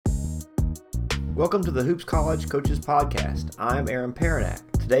Welcome to the Hoops College Coaches Podcast. I'm Aaron Perinack.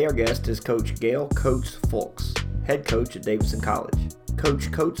 Today our guest is Coach Gayle Fulks, head coach at Davidson College. Coach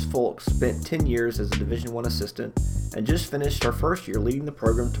Fulks spent 10 years as a Division I assistant and just finished her first year leading the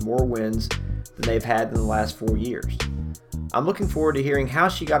program to more wins than they've had in the last 4 years. I'm looking forward to hearing how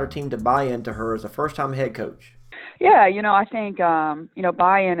she got her team to buy into her as a first-time head coach. Yeah, I think,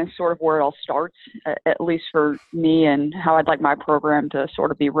 buy-in is sort of where it all starts, at least for me and how I'd like my program to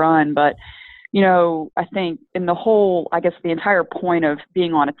sort of be run. But, I think in the whole, the entire point of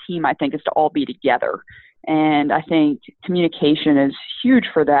being on a team, I think, is to all be together. And I think communication is huge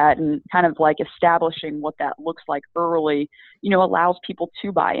for that, and kind of like establishing what that looks like early, allows people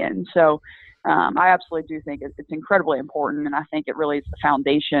to buy in. So I absolutely do think it's incredibly important, and I think it really is the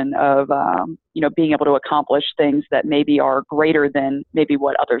foundation of, being able to accomplish things that maybe are greater than maybe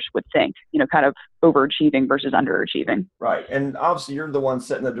what others would think, kind of overachieving versus underachieving. Right, and obviously you're the one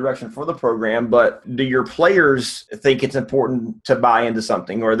setting the direction for the program, but do your players think it's important to buy into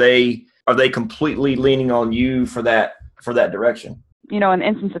something, or are they completely leaning on you for that direction? In the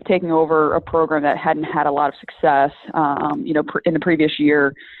instance of taking over a program that hadn't had a lot of success, in the previous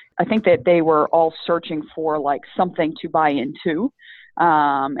year, I think that they were all searching for like something to buy into.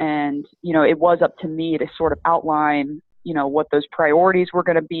 And it was up to me to sort of outline, what those priorities were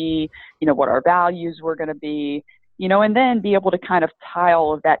going to be, what our values were going to be, and then be able to kind of tie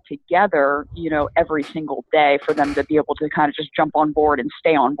all of that together, every single day for them to be able to kind of just jump on board and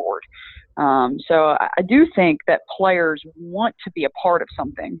stay on board. So I do think that players want to be a part of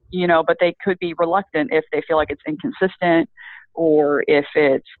something, but they could be reluctant if they feel like it's inconsistent, or if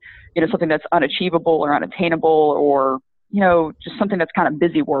it's, something that's unachievable or unattainable, or, just something that's kind of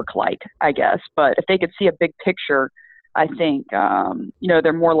busy work like, I guess. But if they could see a big picture, I think,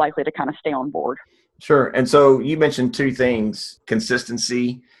 they're more likely to kind of stay on board. Sure. And so you mentioned two things,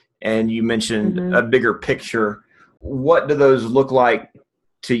 consistency, and you mentioned a bigger picture. What do those look like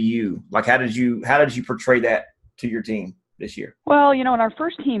to you? Like, how did you portray that to your team this year? Well, in our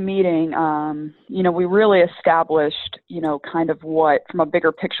first team meeting, we really established, kind of what, from a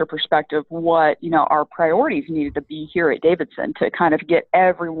bigger picture perspective, what, our priorities needed to be here at Davidson to kind of get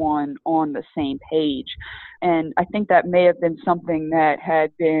everyone on the same page. And I think that may have been something that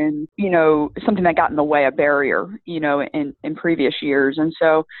had been, something that got in the way, a barrier, in previous years. And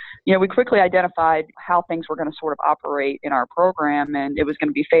so, we quickly identified how things were going to sort of operate in our program. And it was going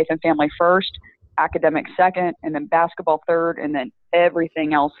to be faith and family first, academic second, and then basketball third, and then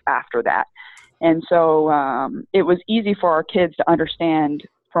everything else after that. And so it was easy for our kids to understand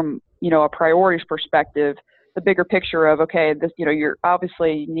from, a priorities perspective, the bigger picture of, okay, this, you're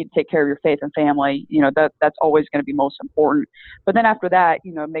obviously, you need to take care of your faith and family, that's always going to be most important. But then after that,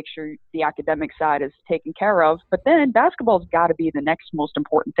 make sure the academic side is taken care of. But then basketball's got to be the next most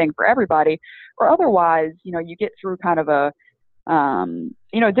important thing for everybody, or otherwise, you get through kind of a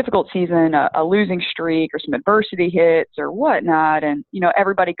difficult season, a losing streak, or some adversity hits or whatnot. And,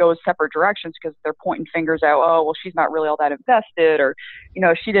 everybody goes separate directions because they're pointing fingers out, oh, well, she's not really all that invested, or,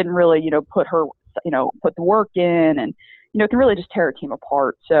 she didn't really, put the work in, and, it can really just tear a team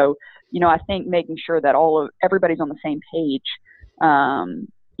apart. So, I think making sure that everybody's on the same page,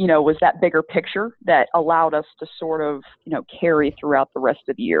 was that bigger picture that allowed us to sort of, carry throughout the rest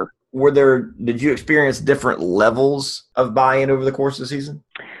of the year. Did you experience different levels of buy-in over the course of the season?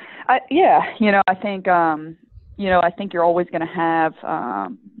 I think, I think you're always going to have,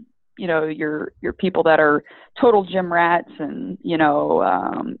 your people that are total gym rats and,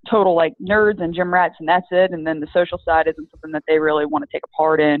 total like nerds and gym rats, and that's it. And then the social side isn't something that they really want to take a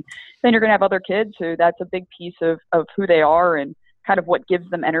part in. Then you're going to have other kids who that's a big piece of who they are, and kind of what gives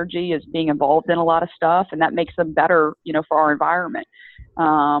them energy is being involved in a lot of stuff. And that makes them better, for our environment.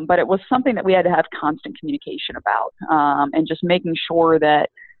 But it was something that we had to have constant communication about, and just making sure that,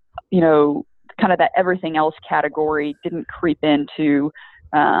 kind of that everything else category didn't creep into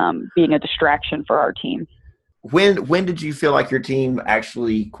being a distraction for our team. When did you feel like your team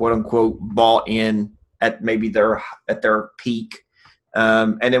actually, quote unquote, bought in at maybe their peak?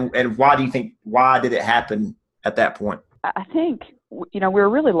 And why did it happen at that point? I think, we were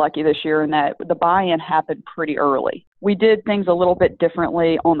really lucky this year in that the buy-in happened pretty early. We did things a little bit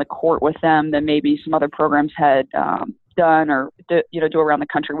differently on the court with them than maybe some other programs had done or, do around the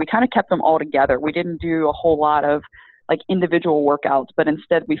country. We kind of kept them all together. We didn't do a whole lot of like individual workouts, but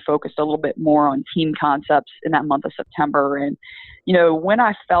instead we focused a little bit more on team concepts in that month of September. And, when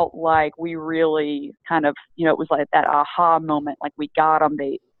I felt like we really kind of, it was like that aha moment, like we got them,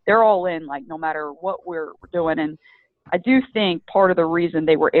 they're all in, like no matter what we're doing. And I do think part of the reason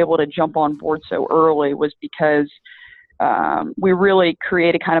they were able to jump on board so early was because we really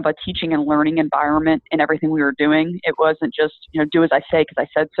created kind of a teaching and learning environment in everything we were doing. It wasn't just, do as I say because I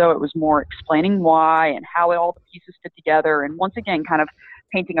said so. It was more explaining why and how all the pieces fit together. And once again, kind of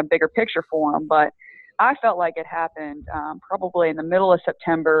painting a bigger picture for them. But I felt like it happened probably in the middle of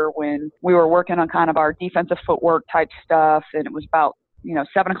September when we were working on kind of our defensive footwork type stuff. And it was about,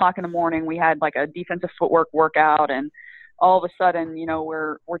 7 o'clock in the morning. We had like a defensive footwork workout, and all of a sudden,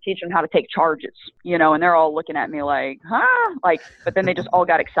 we're teaching them how to take charges, and they're all looking at me like, huh? But then they just all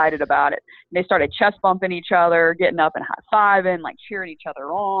got excited about it. And they started chest bumping each other, getting up and high-fiving, like cheering each other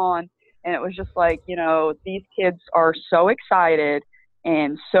on. And it was just like, these kids are so excited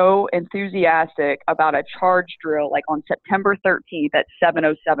and so enthusiastic about a charge drill, like on September 13th at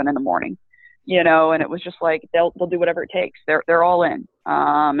 7:07 in the morning, and it was just like, they'll do whatever it takes. They're all in.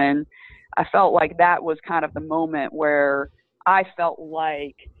 And I felt like that was kind of the moment where I felt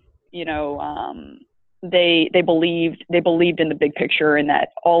like, they believed in the big picture, and that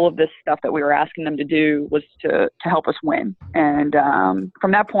all of this stuff that we were asking them to do was to help us win. And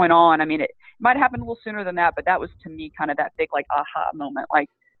from that point on, I mean, it might happen a little sooner than that, but that was to me kind of that big like aha moment, like,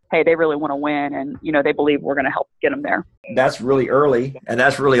 hey, they really want to win, and they believe we're going to help get them there. That's really early, and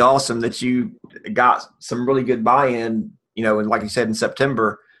that's really awesome that you got some really good buy-in. And like you said, in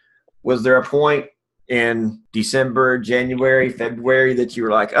September. Was there a point in December, January, February that you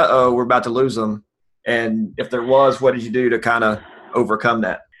were like, uh-oh, we're about to lose them? And if there was, what did you do to kind of overcome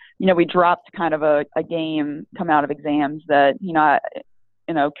that? We dropped kind of a game coming out of exams that,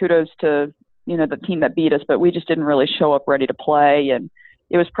 kudos to, the team that beat us, but we just didn't really show up ready to play. And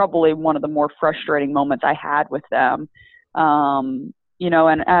it was probably one of the more frustrating moments I had with them. And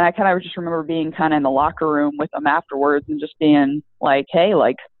I kind of just remember being kind of in the locker room with them afterwards and just being like, hey,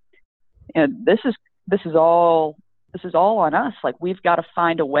 like, this is all on us. Like, we've got to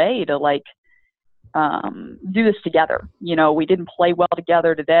find a way to do this together. We didn't play well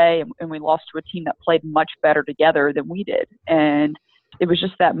together today, and we lost to a team that played much better together than we did. And it was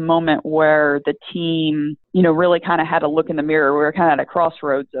just that moment where the team, really kind of had to look in the mirror. We were kind of at a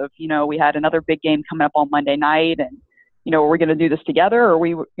crossroads of, we had another big game coming up on Monday night, and are we going to do this together, or are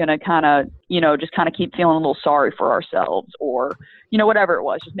we going to kind of, just kind of keep feeling a little sorry for ourselves, or, whatever it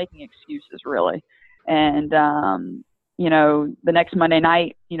was, just making excuses really. And, the next Monday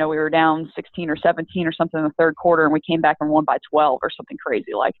night, we were down 16 or 17 or something in the third quarter, and we came back and won by 12 or something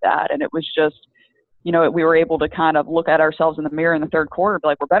crazy like that. And it was just, we were able to kind of look at ourselves in the mirror in the third quarter and be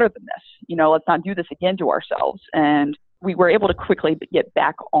like, we're better than this. Let's not do this again to ourselves. And we were able to quickly get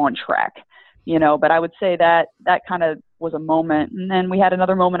back on track. But I would say that kind of was a moment. And then we had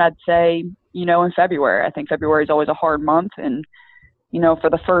another moment, I'd say, in February. I think February is always a hard month. And, for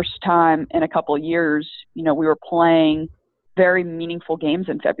the first time in a couple of years, we were playing very meaningful games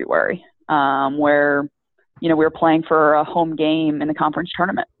in February, where, we were playing for a home game in the conference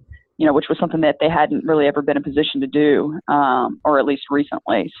tournament, which was something that they hadn't really ever been in a position to do, or at least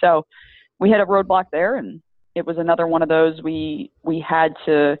recently. So we had a roadblock there, and it was another one of those we had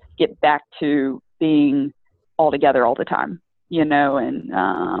to get back to being all together all the time,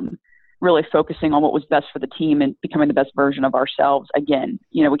 and really focusing on what was best for the team and becoming the best version of ourselves again.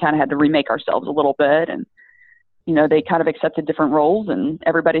 We kind of had to remake ourselves a little bit, and, they kind of accepted different roles, and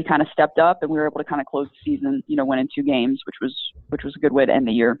everybody kind of stepped up, and we were able to kind of close the season, winning 2 games, which was a good way to end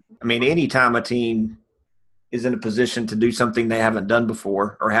the year. I mean, anytime a team is in a position to do something they haven't done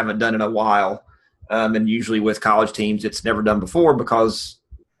before or haven't done in a while, and usually with college teams, it's never done before because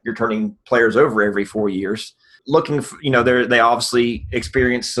you're turning players over every 4 years. Looking for, they obviously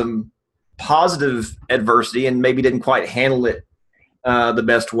experienced some positive adversity and maybe didn't quite handle it the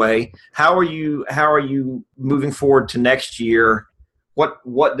best way. How are you moving forward to next year? What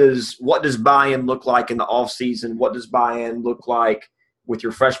does buy-in look like in the off season? What does buy-in look like with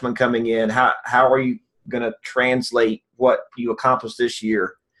your freshmen coming in? How are you going to translate what you accomplished this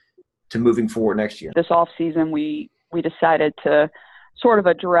year to moving forward next year? This off season, we decided to sort of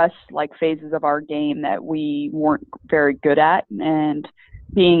address like phases of our game that we weren't very good at, and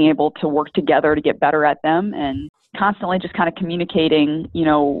being able to work together to get better at them, and constantly just kind of communicating,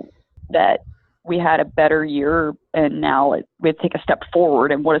 that we had a better year, and now we take a step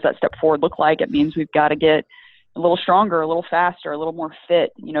forward. And what does that step forward look like? It means we've got to get a little stronger, a little faster, a little more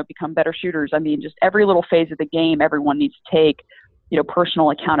fit, become better shooters. I mean, just every little phase of the game, everyone needs to take, personal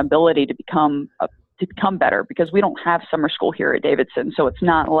accountability to become better, because we don't have summer school here at Davidson. So it's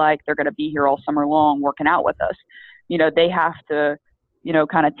not like they're going to be here all summer long working out with us. They have to,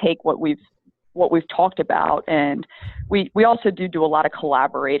 kind of take what we've talked about. And we also do a lot of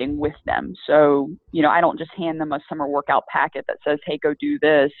collaborating with them. So, I don't just hand them a summer workout packet that says, hey, go do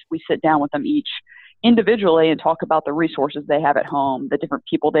this. We sit down with them each individually and talk about the resources they have at home, the different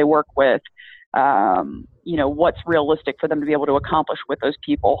people they work with, what's realistic for them to be able to accomplish with those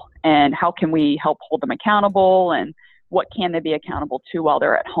people, and how can we help hold them accountable, and what can they be accountable to while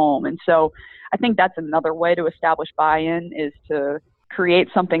they're at home. And so I think that's another way to establish buy-in, is to create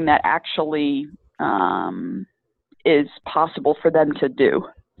something that actually is possible for them to do,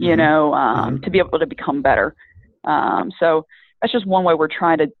 to be able to become better. So that's just one way we're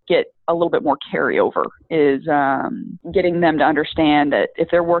trying to get a little bit more carryover, is getting them to understand that if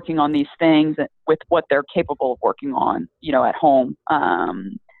they're working on these things with what they're capable of working on, at home,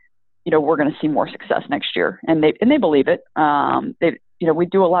 we're going to see more success next year. And they believe it. We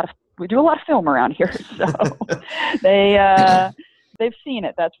do a lot of film around here, so they've seen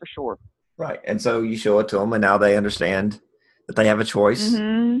it. That's for sure. Right. And so you show it to them, and now they understand that they have a choice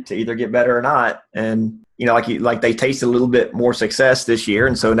to either get better or not. And, like they tasted a little bit more success this year.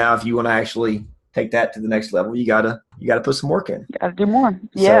 And so now if you want to actually take that to the next level, you gotta put some work in. Got to do more.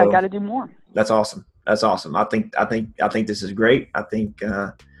 Yeah. So, got to do more. That's awesome. I think this is great. I think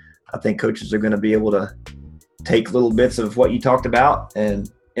coaches are going to be able to take little bits of what you talked about and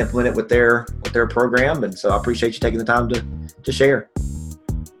implement it with their program. And so I appreciate you taking the time to share.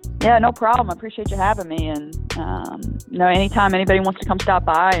 Yeah, no problem. I appreciate you having me. And, anytime anybody wants to come stop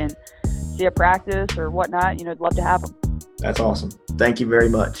by and see a practice or whatnot, I'd love to have them. That's awesome. Thank you very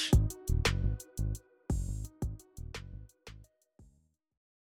much.